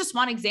 and this is just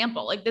one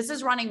example, like this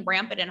is running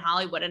rampant in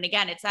Hollywood. And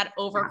again, it's that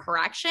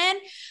overcorrection,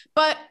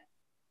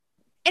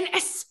 and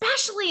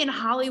especially in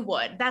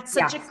Hollywood, that's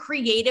such a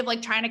creative,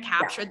 like trying to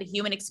capture the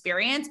human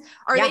experience.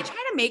 Are they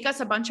trying to make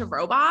us a bunch of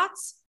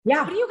robots?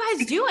 Yeah. What are you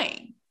guys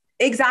doing?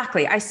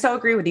 Exactly. I so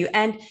agree with you.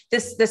 And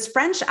this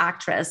French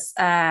actress,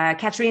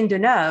 Catherine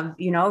Deneuve,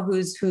 you know,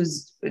 who's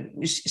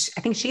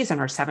I think she's in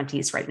her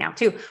 70s right now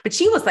too, but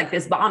she was like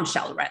this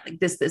bombshell, right? Like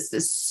this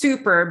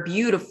super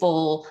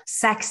beautiful,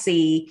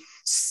 sexy,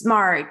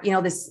 smart, you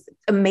know, this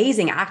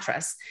amazing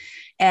actress,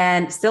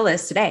 and still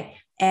is today.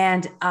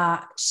 And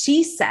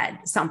she said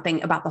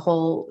something about the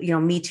whole, you know,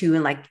 Me Too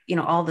and like, you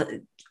know,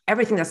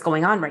 everything that's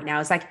going on right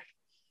now is like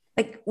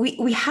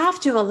we have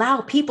to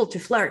allow people to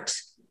flirt.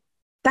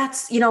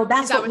 That's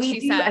what we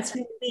do as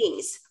human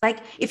beings. Like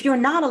if you're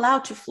not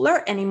allowed to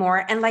flirt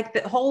anymore, and like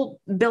the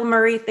whole Bill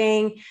Murray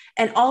thing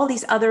and all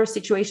these other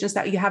situations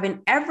that you have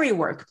in every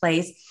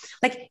workplace,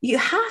 like you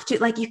have to,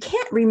 like, you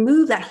can't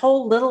remove that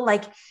whole little,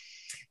 like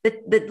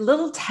the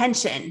little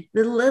tension,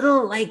 the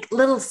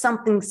little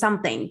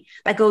something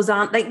that goes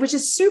on, like, which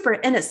is super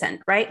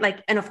innocent, right?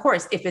 Like, and of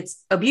course, if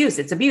it's abuse,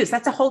 it's abuse.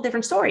 That's a whole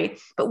different story.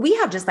 But we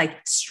have just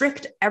like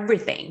stripped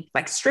everything,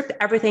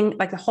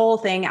 like the whole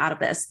thing out of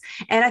this.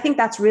 And I think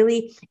that's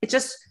really,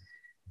 it's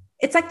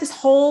like this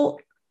whole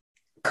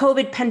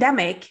COVID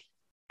pandemic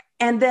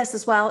and this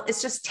as well, it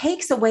just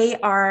takes away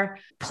our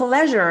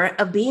pleasure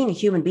of being a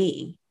human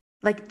being.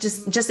 Like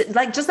just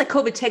like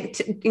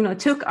COVID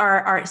took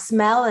our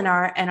smell and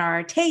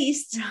our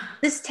taste.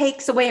 This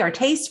takes away our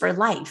taste for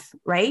life,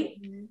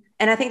 right? Mm-hmm.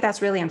 And I think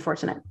that's really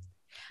unfortunate.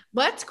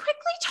 Let's quickly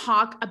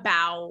talk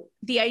about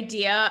the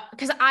idea,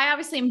 because I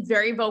obviously am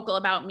very vocal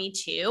about Me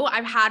Too.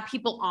 I've had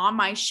people on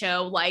my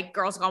show like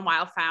Girls Gone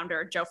Wild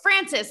founder Joe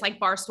Francis, like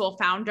Barstool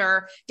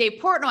founder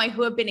Dave Portnoy,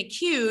 who have been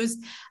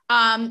accused.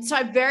 So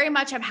I very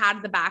much have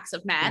had the backs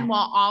of men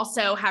while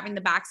also having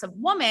the backs of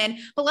women.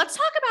 But let's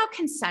talk about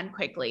consent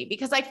quickly,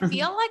 because I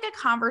feel like a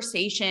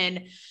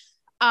conversation,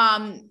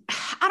 I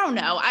don't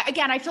know.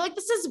 I feel like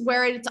this is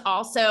where it's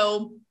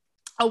also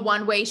a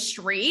one-way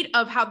street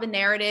of how the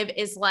narrative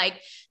is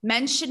like,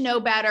 men should know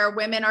better,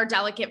 women are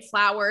delicate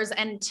flowers.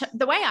 And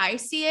the way I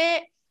see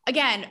it,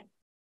 again,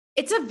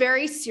 it's a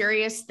very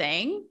serious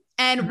thing.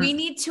 And we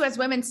need to, as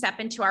women,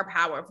 step into our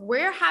power. If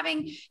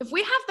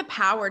we have the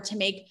power to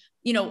make,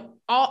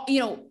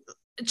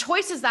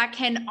 choices that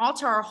can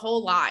alter our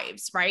whole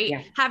lives, right?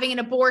 Yeah. Having an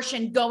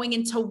abortion, going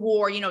into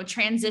war,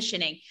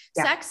 transitioning.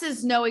 Yeah. Sex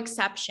is no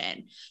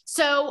exception.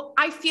 So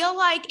I feel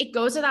like it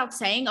goes without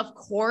saying, of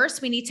course,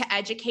 we need to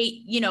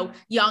educate,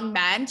 young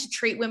men to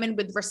treat women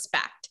with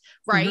respect,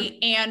 right?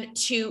 And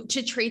to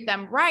treat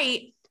them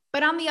right.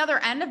 But on the other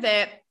end of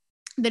it,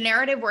 the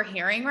narrative we're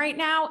hearing right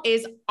now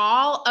is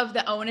all of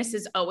the onus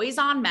is always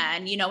on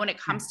men, when it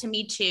comes to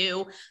Me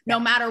Too, no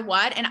matter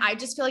what. And I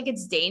just feel like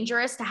it's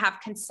dangerous to have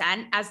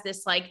consent as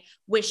this like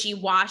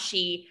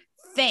wishy-washy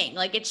thing.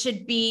 Like it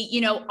should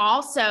be,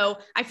 also,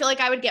 I feel like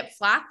I would get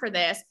flack for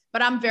this,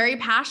 but I'm very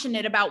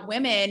passionate about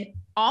women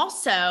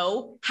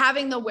also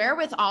having the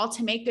wherewithal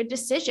to make good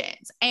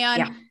decisions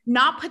and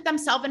not put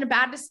themselves in a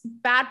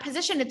bad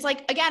position. It's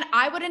like, again,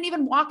 I wouldn't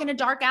even walk in a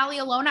dark alley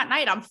alone at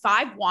night. I'm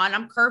 5'1",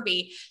 I'm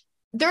curvy.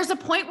 There's a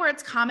point where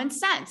it's common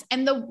sense,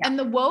 and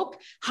the woke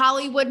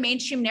Hollywood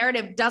mainstream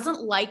narrative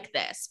doesn't like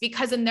this,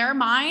 because in their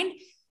mind,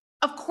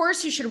 of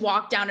course you should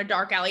walk down a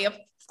dark alley. Of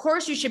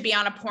course you should be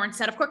on a porn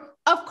set.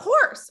 Of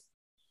course,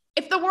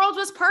 if the world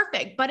was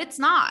perfect, but it's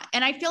not.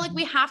 And I feel like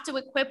we have to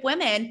equip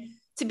women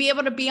to be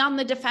able to be on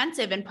the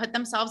defensive and put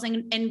themselves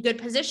in good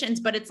positions.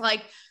 But it's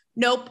like,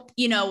 nope,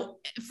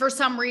 for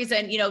some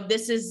reason,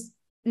 this is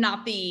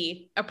not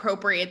the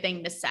appropriate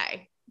thing to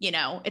say.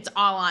 It's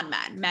all on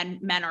men.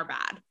 Men are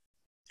bad.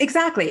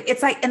 Exactly.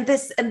 It's like, and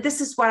this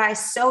is what I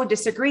so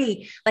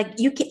disagree. Like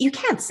you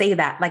can't say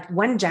that, like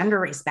one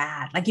gender is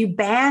bad. Like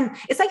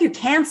it's like you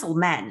cancel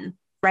men,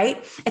 right?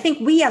 I think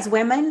we as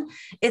women,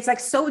 it's like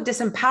so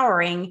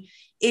disempowering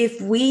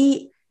if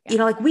we,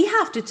 we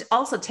have to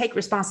also take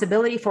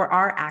responsibility for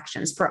our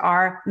actions, for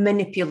our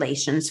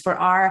manipulations, for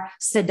our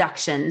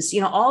seductions,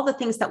 all the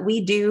things that we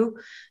do,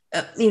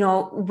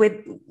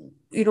 with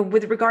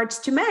regards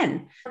to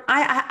men.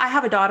 I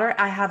have a daughter,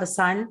 I have a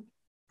son.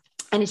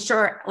 And it's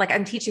sure, like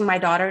I'm teaching my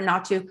daughter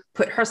not to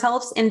put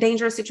herself in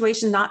dangerous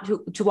situations, not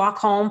to walk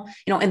home,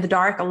 in the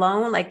dark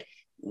alone, like,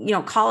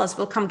 call us,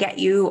 we'll come get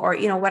you, or,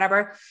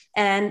 whatever.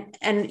 And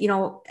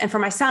for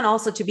my son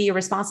also to be a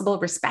responsible,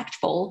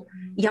 respectful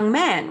young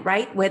man,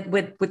 right.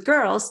 With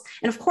girls.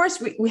 And of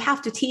course we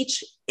have to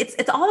teach,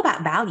 it's all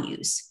about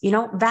values,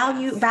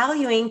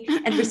 valuing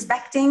and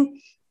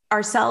respecting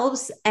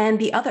ourselves and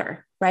the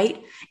other.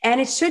 Right. And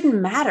it shouldn't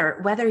matter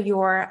whether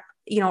you're,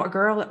 a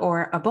girl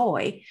or a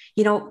boy,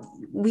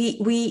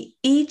 we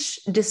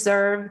each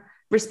deserve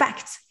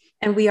respect,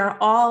 and we are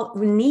all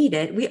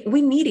needed.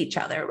 We need each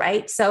other.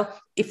 Right. So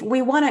if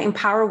we want to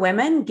empower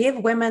women, give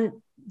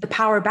women the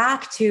power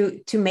back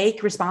to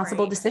make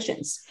responsible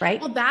decisions. Right.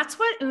 Well, that's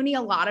what Uni,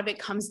 a lot of it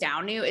comes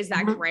down to is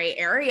that gray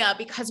area,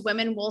 because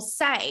women will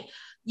say,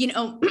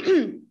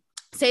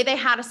 say they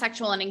had a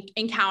sexual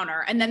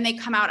encounter and then they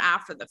come out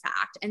after the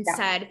fact and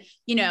said,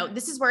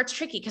 this is where it's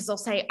tricky, because they'll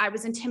say, I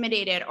was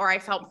intimidated, or I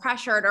felt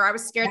pressured, or I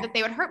was scared that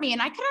they would hurt me.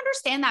 And I can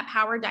understand that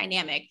power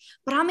dynamic.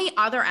 But on the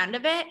other end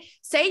of it,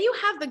 say you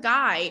have the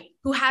guy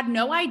who had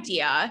no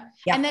idea,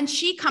 and then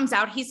she comes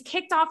out, he's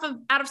kicked out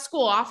of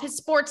school, off his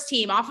sports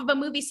team, off of a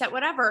movie set,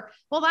 whatever.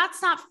 Well,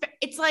 that's not fair.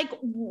 It's like,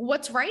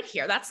 what's right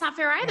here? That's not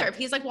fair either. If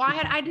he's like, well,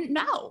 I didn't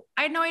know.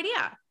 I had no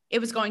idea it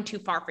was going too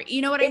far for you.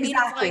 You know what I mean?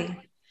 It's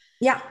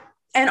like,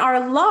 and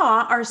our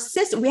law, our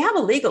system, we have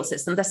a legal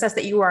system that says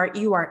that you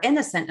are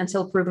innocent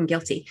until proven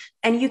guilty.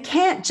 And you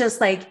can't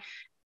just like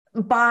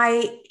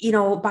by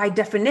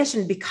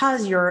definition,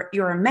 because you're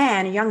a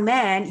man, a young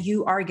man,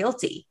 you are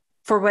guilty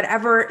for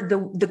whatever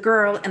the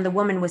girl and the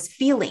woman was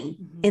feeling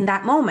in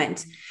that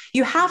moment.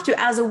 You have to,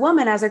 as a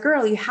woman, as a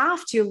girl, you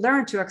have to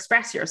learn to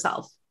express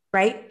yourself.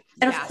 Right.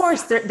 And of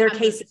course, there are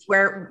cases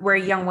where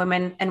young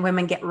women and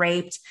women get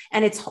raped,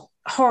 and it's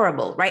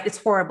horrible, right? It's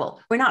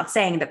horrible. We're not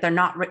saying that they're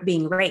not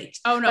being raped.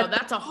 Oh no,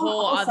 that's a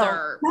whole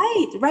other.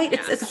 Right.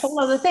 Yes. It's a whole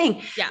other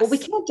thing. Yes. But we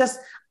can't just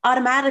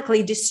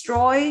automatically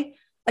destroy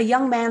a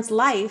young man's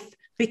life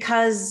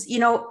because,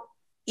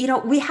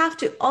 we have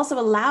to also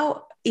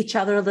allow each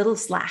other a little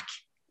slack.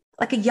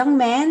 Like a young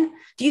man,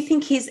 do you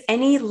think he's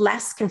any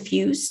less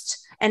confused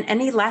and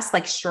any less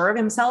like sure of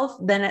himself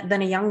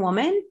than a young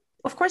woman?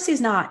 Of course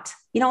he's not.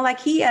 Like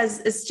he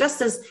is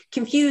just as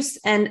confused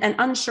and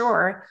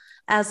unsure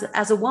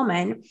as a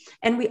woman.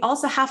 And we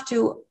also have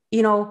to,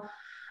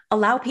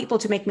 allow people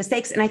to make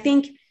mistakes. And I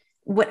think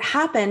what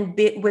happened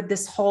with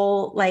this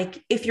whole,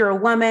 like, if you're a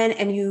woman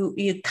and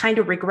you kind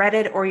of regret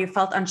it or you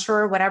felt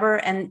unsure, whatever,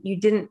 and you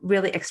didn't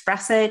really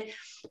express it,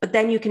 but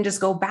then you can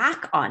just go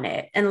back on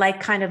it and like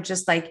kind of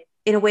just like,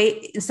 in a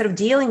way, instead of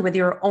dealing with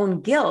your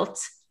own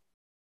guilt,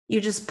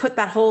 you just put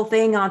that whole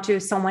thing onto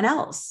someone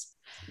else,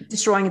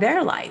 destroying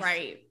their life.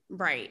 Right.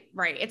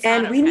 It's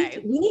and not we okay.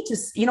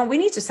 we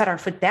need to set our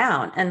foot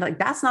down, and like,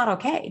 that's not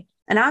okay.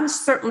 And I'm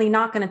certainly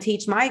not going to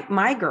teach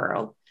my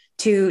girl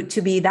to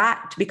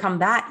become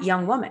that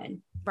young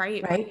woman.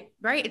 Right.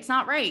 It's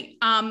not right.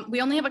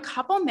 We only have a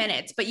couple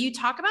minutes, but you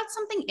talk about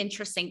something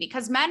interesting,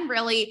 because men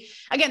really,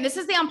 again, this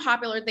is the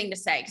unpopular thing to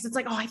say, because it's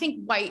like, oh, I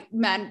think white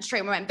men,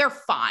 straight men, they're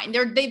fine.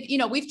 They've,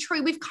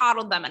 we've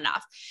coddled them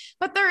enough.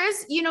 But there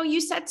is,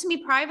 you said to me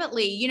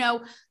privately,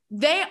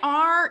 they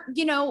are,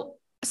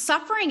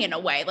 suffering in a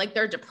way, like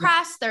they're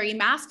depressed, they're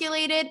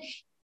emasculated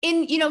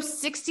in,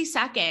 60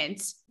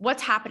 seconds.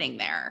 What's happening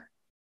there?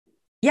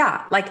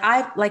 Yeah.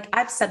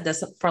 I've said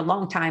this for a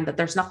long time, that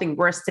there's nothing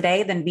worse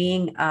today than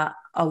being a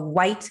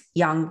white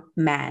young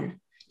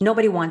man.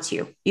 Nobody wants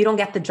you. You don't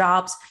get the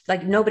jobs.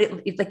 Like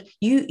nobody, like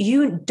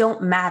you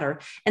don't matter.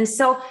 And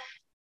so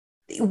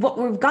what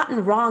we've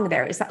gotten wrong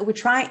there is that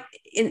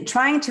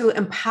trying to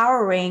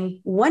empowering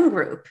one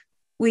group,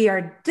 we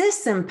are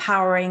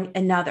disempowering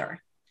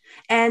another.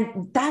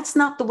 And that's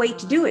not the way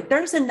to do it.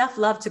 There's enough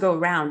love to go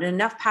around and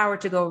enough power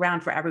to go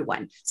around for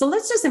everyone. So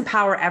let's just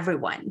empower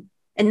everyone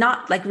and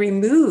not like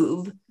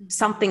remove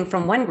something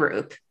from one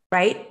group,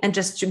 right? And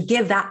just to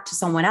give that to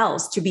someone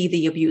else to be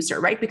the abuser,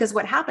 right? Because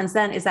what happens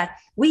then is that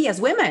we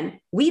as women,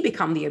 we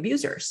become the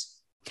abusers.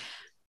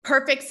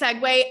 Perfect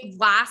segue.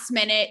 Last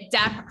minute,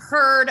 Depp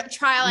Heard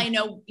trial. I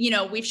know,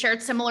 we've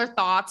shared similar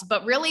thoughts,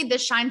 but really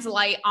this shines a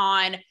light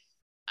on,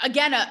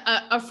 again,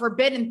 a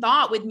forbidden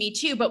thought with Me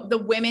Too, but the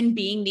women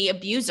being the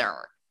abuser.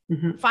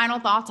 Mm-hmm. Final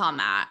thoughts on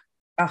that?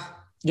 Oh,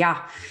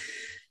 yeah.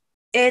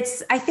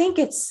 I think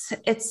it's,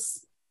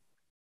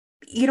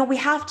 we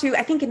have to,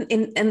 I think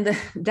in the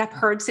Depp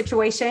Heard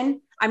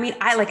situation, I mean,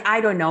 I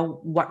don't know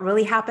what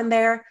really happened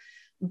there,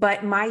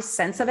 but my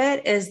sense of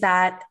it is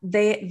that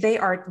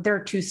there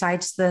are two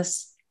sides to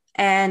this.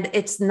 And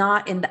it's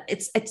not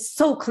it's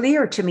so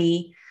clear to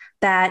me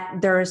that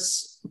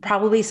there's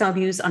probably some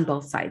abuse on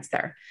both sides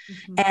there.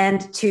 Mm-hmm.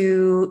 And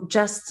to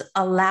just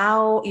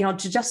allow,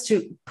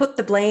 to put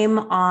the blame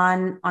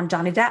on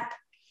Johnny Depp,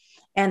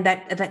 and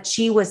that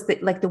she was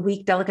the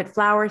weak, delicate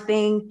flower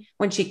thing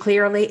when she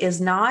clearly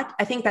is not.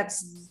 I think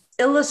that's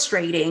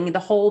illustrating the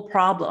whole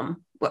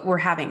problem, what we're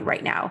having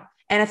right now.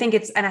 And I think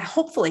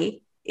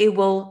hopefully it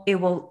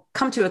will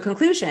come to a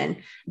conclusion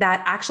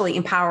that actually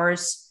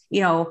empowers,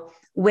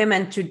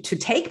 women to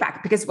take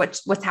back, because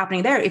what's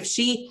happening there, if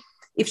she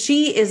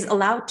is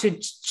allowed to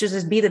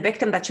just be the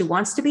victim that she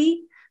wants to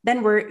be,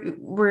 then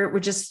we're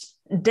just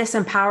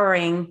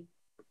disempowering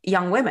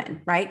young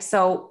women. Right.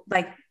 So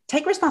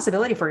take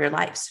responsibility for your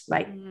lives,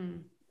 right?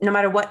 No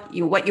matter what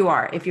you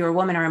are, if you're a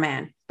woman or a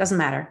man, doesn't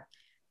matter.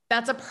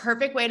 That's a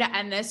perfect way to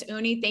end this.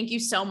 Uni, thank you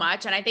so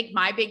much. And I think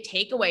my big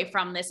takeaway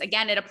from this,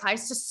 again, it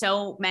applies to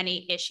so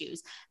many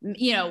issues,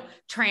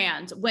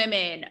 trans,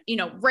 women,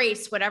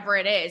 race, whatever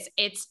it is,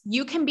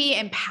 you can be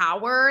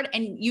empowered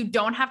and you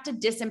don't have to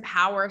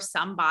disempower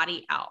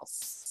somebody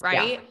else,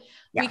 right?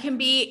 Yeah. We can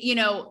be,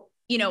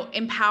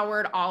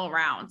 empowered all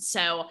around.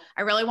 So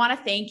I really want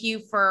to thank you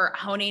for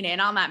honing in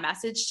on that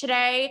message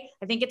today.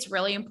 I think it's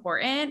really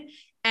important.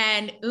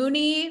 And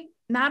Uni,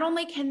 not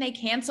only can they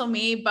cancel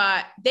me,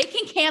 but they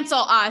can cancel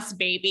us,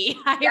 baby.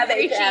 I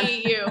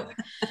appreciate you.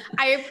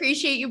 I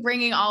appreciate you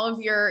bringing all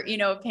of your,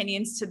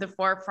 opinions to the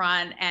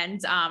forefront. And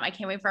I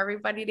can't wait for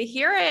everybody to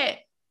hear it.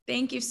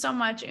 Thank you so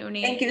much,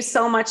 Uni. Thank you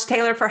so much,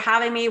 Taylor, for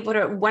having me. What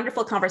a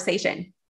wonderful conversation.